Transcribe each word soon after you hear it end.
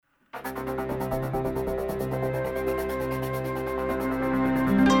မ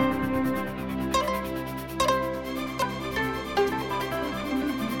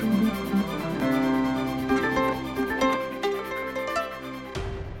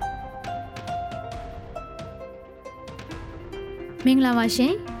င်္ဂလာပါရှ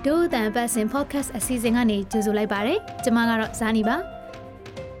င်ဒို့အတန်ပတ်စင် podcast အစီအစဉ်ကနေကြိုဆိုလိုက်ပါရစေကျွန်မကတော့ဇာနီပါ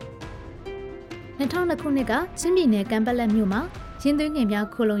2002ခုနှစ်ကချင်းပြည်နယ်ကံပက်လက်မြို့မှာရင်းသွင်းငယ်များ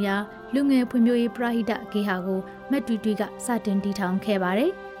ခိုလုံရာလူငယ်ဖွံ့ဖြိုးရေးပရဟိတဂေဟာကိုမက်တူတူကစတင်တည်ထောင်ခဲ့ပါတ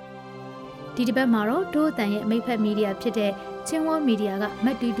ယ်ဒီတစ်ပတ်မှာတော့ဒို့အတန်ရဲ့မိတ်ဖက်မီဒီယာဖြစ်တဲ့ချင်းဝေါ်မီဒီယာကမ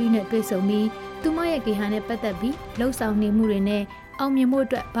က်တူတူနဲ့တွေ့ဆုံပြီးသူမရဲ့ဂေဟာနဲ့ပတ်သက်ပြီးလှုပ်ဆောင်နေမှုတွေနဲ့အောင်မြင်မှုအ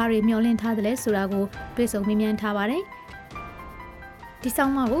တွက်ဘာတွေမျှော်လင့်ထားသလဲဆိုတာကိုတွေ့ဆုံမေးမြန်းထားပါတယ်ဒီဆော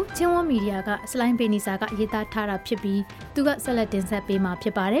င်မကိုချင်းဝေါ်မီဒီယာကစလိုင်းပေနီစာကရေးသားထားတာဖြစ်ပြီးသူကဆက်လက်တင်ဆက်ပေးမှာဖြ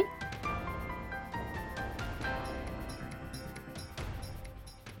စ်ပါတယ်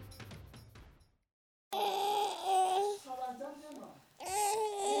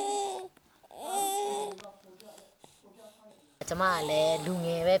ကျမကလည်းလူင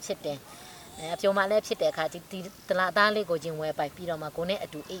ယ်ပဲဖြစ်တယ်အပြုံမှလည်းဖြစ်တဲ့အခါဒီတလားသားလေးကိုချင်းဝဲပိုက်ပြီးတော့မှကိုနဲ့အ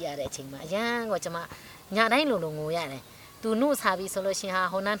တူအိပ်ရတဲ့အချိန်မှာအရန်ကိုကျမညတိုင်းလုံလုံငိုရတယ်သူနှုတ်စားပြီးဆိုလို့ရှင်ဟာ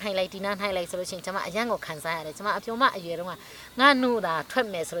ဟိုနှမ်းထိုင်လိုက်ဒီနှမ်းထိုင်လိုက်ဆိုလို့ရှင်ကျမအရန်ကိုခံစားရတယ်ကျမအပြုံမှအရွယ်တော့ငါနှုတ်တာထွက်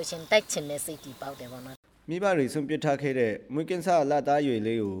မယ်ဆိုလို့ရှင်တိုက်ချင်တဲ့စိတ်ကြီးပေါက်တယ်ပေါ့နော်မိဘတွေဆုံးပြထားခဲ့တဲ့မွေးကင်းစားလာသားရွေ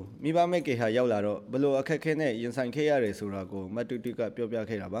လေးကိုမိဘမဲ့ကေဟာရောက်လာတော့ဘလို့အခက်ခဲနဲ့ရင်ဆိုင်ခဲ့ရတယ်ဆိုတာကိုမတူတူကပြောပြ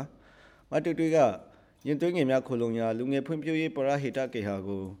ခဲ့တာပါမတူတူကရင်သွေးငယ်များခိုလုံရာလူငယ်ဖွံ့ဖြိုးရေးပရဟိတကေဟာ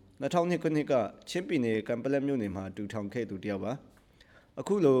ကို2002ခုနှစ်ကချင်းပြည်နယ်ကံပလက်မြို့နယ်မှာတူထောင်ခဲ့သူတယောက်ပါအ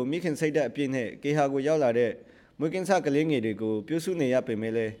ခုလိုမိခင်စိတ်ဓာတ်အပြည့်နဲ့ကေဟာကိုရောက်လာတဲ့မွေးကင်းစားကလေးငယ်တွေကိုပြုစုနေရပေ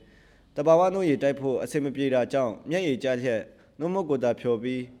မဲ့လည်းတဘာဝနှုတ်ရည်တိုက်ဖို့အဆင်မပြေတာကြောင့်မျက်ရည်ကျလျက်နှုတ်မကိုတာဖြော်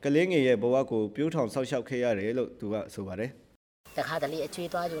ပြီးကလေးငယ်ရဲ့ဘဝကိုပြိုးထောင်ဆောက်ရှောက်ခဲ့ရတယ်လို့သူကဆိုပါတယ်တခါတလေအချွေး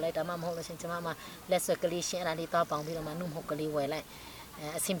သွားယူလိုက်ဒါမှမဟုတ်လို့ရှင်ကျမမှာလက်ဆွဲကလေးရှင်းအဲ့ဒါလေးသွားပေါင်ပြီးတော့မှနှုတ်မဟုတ်ကလေးဝယ်လိုက်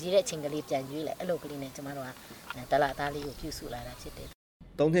အဆင်ပြေတဲ့အချိန်ကလေးပြန်ရွေးလိုက်အဲ့လိုကလေးနဲ့ကျမတို့ကတလားသားလေးကိုပြုစုလာတာဖြစ်တယ်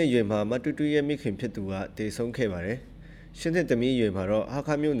၃နှစ်ရွယ်မှာမတူတူရဲ့မိခင်ဖြစ်သူကတည်ဆုံးခဲ့ပါတယ်ရှင်းတဲ့သမီးရွယ်မှာတော့ဟာခ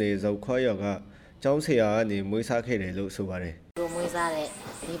မြို့နယ်ဇော်ခွားရွာကကျောင်းဆရာကနေမွေးစားခဲ့တယ်လို့ဆိုပါတယ်သူမွေးစားတဲ့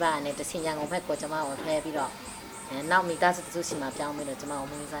မိဘနဲ့တချင်းရန်ကုန်ဘက်ကိုကျမကိုဖဲပြီးတော့နောက်မိသားစုတစုစီမှာပြောင်းပြီးတော့ကျမကို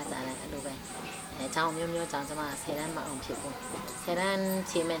မွေးစားကြတယ်အဲ့လိုပဲကျောင်းမျိုးကျောင်းကျမ10တန်းမအောင်ဖြစ်ဘူး10တန်း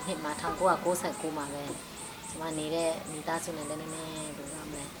ချေမဲ့နှစ်မှာ1999မှာပဲကျမနေတဲ့မိသားစုနဲ့လည်းနည်းနည်းလိုရ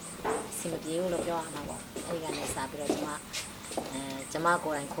မယ်စီမပြေဘူးလို့ပြောရမှာပေါ့အဲ့ဒီကနေစပြီးတော့ကျမ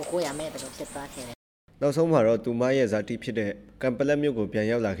ကိုယ်တိုင်ခိုးရမယ်တယ်လို့ဖြစ်သွားခဲ့တယ်နောက်ဆုံးမှာတော့သူမရဲ့ဇာတိဖြစ်တဲ့ကံပလက်မြို့ကိုပြန်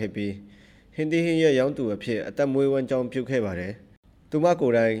ရောက်လာခဲ့ပြီးဟင်းသီးဟင်းရဲ့ရောင်းသူအဖြစ်အသက်မွေးဝမ်းကြောင်းပြုခဲ့ပါတယ်သူမကို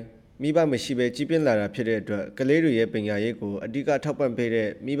ယ်တိုင်မိဘမရှိဘဲကြီးပြင်းလာတာဖြစ်တဲ့အတွက်ကလေးတွေရဲ့ပညာရေးကိုအဓိကထောက်ပံ့ပေးတဲ့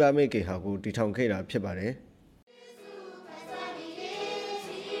မိဘမိကေဟာကိုတည်ထောင်ခဲ့တာဖြစ်ပါတယ်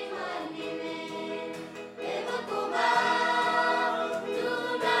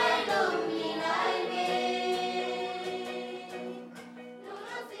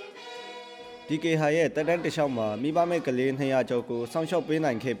ဒီကေဟာရဲ့တက်တန်းတစ်လျှောက်မှာမိဘမဲ့ကလေး200ကျော်ကိုစောင့်ရှောက်ပေး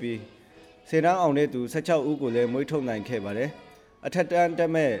နိုင်ခဲ့ပြီးစေတန်းအောင်တဲ့သူ16ဦးကိုလည်းမွေးထုတ်နိုင်ခဲ့ပါတယ်အထက်တန်းတ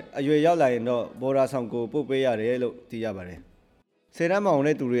က်မဲ့အရွယ်ရောက်လာရင်တော့ဘော်ဒါဆောင်ကိုပို့ပေးရတယ်လို့သိရပါတယ်စေတန်းမအောင်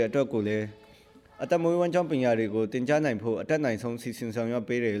တဲ့သူတွေအတွက်ကိုလည်းအသက်မွေးဝမ်းကြောင်းပညာတွေကိုသင်ကြားနိုင်ဖို့အတက်နိုင်ဆုံးစီစဉ်ဆောင်ရွက်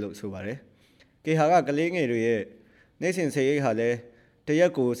ပေးတယ်လို့ဆိုပါတယ်ကေဟာကကလေးငယ်တွေရဲ့နေ့စဉ်စေရိတ်ဟာလည်းတရ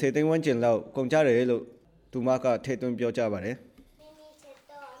က်ကို10သိန်းဝန်းကျင်လောက်ကုန်ကြတယ်လို့သူမကထည့်သွင်းပြောကြားပါတယ်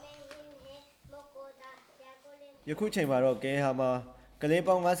ယခုချိန်မှာတော့ကေဟာမှာကလေး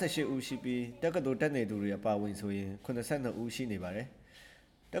ပေါင်း58ဦးရှိပြီးတက္ကသိုလ်တက်နေသူတွေအပါအဝင်ဆိုရင်82ဦးရှိနေပါတယ်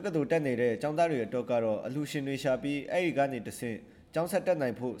တက္ကသိုလ်တက်နေတဲ့ကျောင်းသားတွေအတွက်ကတော့အလှရှင်တွေရှာပြီးအဲ့ဒီကနေတဆင့်ကျောင်းဆက်တက်နို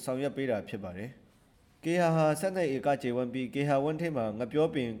င်ဖို့ဆောင်ရွက်ပေးတာဖြစ်ပါတယ်ကေဟာ12ဧကကျေဝန်းပြီးကေဟာဝန်းထဲမှာငပြော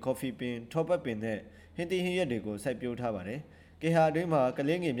ပင်ကော်ဖီပင်ထောပတ်ပင်နဲ့ဟင်းသီးဟင်းရွက်တွေကိုစိုက်ပျိုးထားပါတယ်ကေဟာအတွင်းမှာက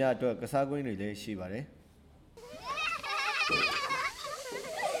လေးငယ်များအတွက်ကစားကွင်းတွေလည်းရှိပါတယ်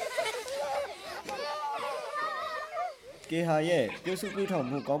ကေဟာရဲ့ပြုစုပြုထောင်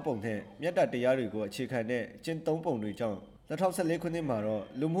မှုကောင်းပုံနဲ့မြတ်တာတရားတွေကိုအခြေခံတဲ့ကျင့်သုံးပုံတွေကြောင့်2014ခုနှစ်မှာတော့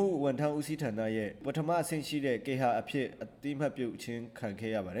လူမှုဝန်ထမ်းဦးစီးဌာနရဲ့ပထမအဆင့်ရှိတဲ့ကေဟာအဖြစ်အတိအမှတ်ပြုခြင်းခံ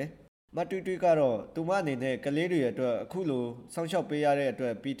ခဲ့ရပါတယ်။မတူတူကတော့သူမအနေနဲ့ကလေးတွေအတွက်အခုလိုစောင့်ရှောက်ပေးရတဲ့အတွ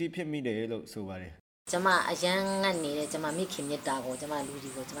က်ပီတိဖြစ်မိတယ်လို့ဆိုပါတယ်။ကျမအရန်ငတ်နေတဲ့ကျမမိခင်မြတ်တာကိုကျမလူဒီ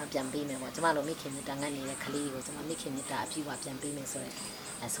ကိုကျမပြန်ပေးမယ်ပေါ့။ကျမလိုမိခင်မြတ်တာငတ်နေတဲ့ကလေးကိုကျမမိခင်မြတ်တာအပြည့်အဝပြန်ပေးမယ်ဆို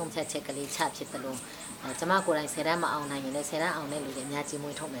တော့ဆုံးဖြတ်ချက်ကလေးချဖြစ်တယ်လို့ကျမကိုယ်တိုင်10တန်းမအောင်နိုင်ရင်လည်း10တန်းအောင်တဲ့လူတွေအများကြီး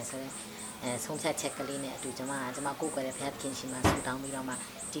မွေးထုတ်မယ်ဆိုတော့ဆုံးဖြတ်ချက်ကလေးနဲ့အတူကျမကိုယ်ကိုယ်ရဲ့ဖခင်ခင်ရှင်မှာဆူတောင်းပြီးတော့မှ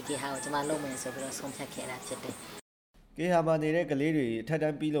ဒီကေဟာကိုကျမလုပ်မယ်ဆိုပြီးတော့ဆုံးဖြတ်ခဲ့တာဖြစ်တယ်။ကေဟာမှာနေတဲ့ကလေးတွေထပ်တ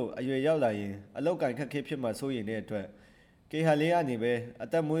န်းပြီးလို့အရွယ်ရောက်လာရင်အလောက်ကင်ခက်ခဲဖြစ်မှစိုးရိမ်တဲ့အတွက် ကေဟာလေးကနေပဲအ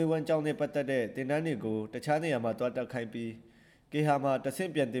သက်မွေးဝမ်းကြောင်းနဲ့ပတ်သက်တဲ့တင်တန်းတွေကိုတခြားနေရာမှာတွားတက်ခိုင်းပြီးကေဟာမှာတဆ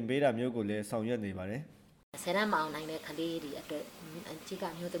င့်ပြန်တင်ပေးတာမျိုးကိုလည်းဆောင်ရွက်နေပါတယ်ဆယ်တန်းမအောင်နိုင်တဲ့ကလေးတွေအတွက်အကြီးက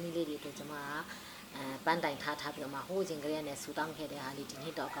မျိုးသမီးလေးတွေအတွက်ကျွန်မပန်းတိုင်ထားပြီးတော့မှဟိုးချင်းကလေးနဲ့ဆူတောင်းခဲ့တဲ့ဟာလေးဒီ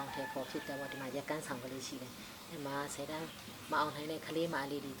နေ့တော့အကောင့်ထဲပေါ်ဖြစ်တယ်ပေါ့ဒီမှာရက်ကန်းဆောင်ကလေးရှိတယ်ဒီမှာဆယ်တန်းမအောင်နိုင်တဲ့ကလေးမ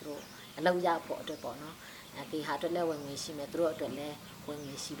လေးတွေသူတို့အလောက်ရဖို့အတွက်ပေါ့နော်ကေဟာအတွက်လည်းဝင်ငွေရှိမယ်သူတို့အတွက်လည်းဝင်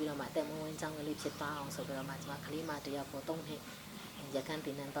ငွေရှိပြီးတော့မှအသက်မွေးဝမ်းကြောင်းကလေးဖြစ်သွားအောင်ဆိုပြီးတော့မှကျွန်မကလေးမတယောက်ကို3နှစ်ရက်ကန်းတ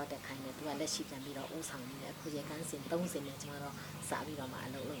င်နန်းတော့တက်ခိုင်းတယ်သူကလက်ရှိပြန်ပြီးတော့ဦးဆောင်နေတယ်အခုရက်ကန်းစင်30နဲ့ကျွန်တော်တော့စပြီးတော့မှအ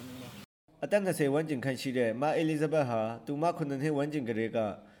လုပ်လုပ်နေတယ်အသက်20ဝန်းကျင်ခန့်ရှိတဲ့မအေလီဇဘက်ဟာသူမ9နှစ်ဝန်းကျင်ကလေးက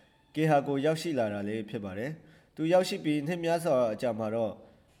ကေဟာကိုရောက်ရှိလာတာလေးဖြစ်ပါတယ်။သူရောက်ရှိပြီးနှစ်များစွာအကြာမှာတော့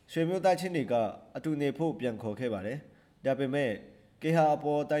ရွှေမျိုးသားချင်းတွေကအတူနေဖို့ပြန်ခေါ်ခဲ့ပါတယ်။ဒါပေမဲ့ကေဟာအ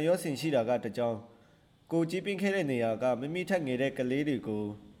ပေါ်တန်ရောစင်ရှိတာကတကြောင်ကိုကြီးပင်းခဲ့တဲ့နေရာကမိမိထက်ငယ်တဲ့ကလေးတွေကို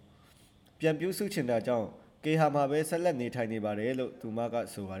ပြန်ပြုစုချင်တာကြောင့်ကေဟာမှာပဲဆက်လက်နေထိုင်နေပါတယ်လို့သူမက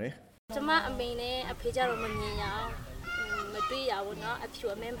ဆိုပါတယ်။ကျွန်မအမေနဲ့အဖေကြတော့မမြင်ရအောင်မတွေ့ရဘူးเนาะအဖြူ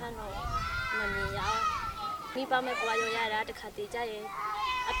အမဲမှန်းတော့မမြင်ရအောင်မိဘမဲ့ဘွားရောရတာတခါတည်းကြရင်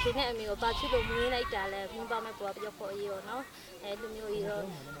အဖေနဲ့အမေကိုဘာဖြစ်လို့မွေးလိုက်တာလဲမိဘမဲ့ဘွားပြောဖို့ရေးရောเนาะလူမျိုးကြီးတော့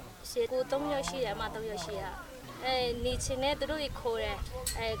ရှေ့ကို3ရက်ရှိရမှ3ရက်ရှိရနေချင်တဲ့သူတို့ခိုးတယ်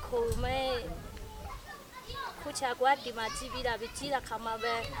ခိုးမဲ့ခုချကွာဒီမှာကြည့်ပြီးတာပြီးကြည့်တာခါမှ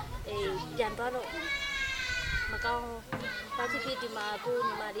ပဲပြန်သွားလို့မကောင်းဘာဖြစ်ဒီမှာကို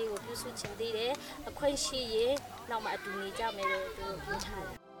ညီမလေးကိုပြုစုချင်သေးတယ်အခွင့်ရှိရင်နောက်မှအတူနေကြမယ်လို့သူပြောထားတ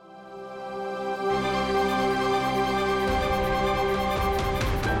ယ်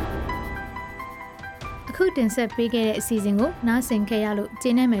အခုတင်ဆက်ပေးခဲ့တဲ့အစီအစဉ်ကိုနားဆင်ခဲ့ရလို့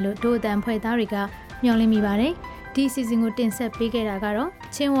ကျေနပ်မယ်လို့ဒို့အတန်ဖွဲ့သားတွေကမျှော်လင့်မိပါတယ်ဒီအစီအစဉ်ကိုတင်ဆက်ပေးခဲ့တာကတော့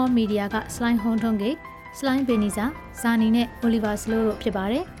ချင်းဝေါ်မီဒီယာကစလိုင်းဟုံထုံးကေစလိုင်းဘီနီစာဇာနီနဲ့အိုလီဗာစလိုတို့ဖြစ်ပါ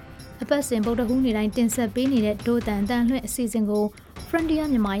တယ်အပတ်စဉ်ဗုဒ္ဓဟူးနေ့တိုင်းတင်ဆက်ပေးနေတဲ့ဒို့အတန်လွှင့်အစီအစဉ်ကို Frontier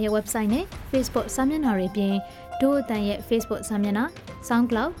မြန်မာရဲ့ website နဲ့ Facebook စာမျက်နှာတွေပြင်ဒို့အတန်ရဲ့ Facebook စာမျက်နှာ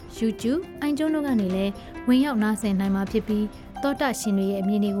SoundCloud YouTube iTunes တို့ကနေလည်းဝင်ရောက်နားဆင်နိုင်မှာဖြစ်ပြီးသောတာရှင်တွေရဲ့အမ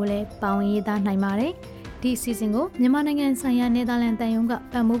ည်တွေကိုလည်းပါဝင်ရေးသားနိုင်ပါတယ်ဒီအစီအစဉ်ကိုမြန်မာနိုင်ငံဆိုင်ရာနယ်သာလန်တန်ယုံက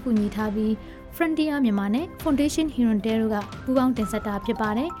ပံ့ပိုးကူညီထားပြီး Frontier မြန်မာနဲ့ Foundation Hirondale တို့ကပူးပေါင်းတင်ဆက်တာဖြစ်ပါ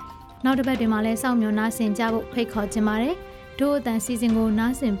တယ်။နောက်တစ်ပတ်တွင်မှလည်းစောင့်မျှော်နားဆင်ကြဖို့ဖိတ်ခေါ်ချင်ပါတယ်။ဒို့အတန်စီစဉ်ကို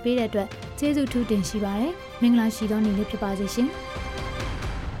နားဆင်ပေးတဲ့အတွက်ကျေးဇူးထူးတင်ရှိပါတယ်။မင်္ဂလာရှိသောနေ့လေးဖြစ်ပါစေရှင်။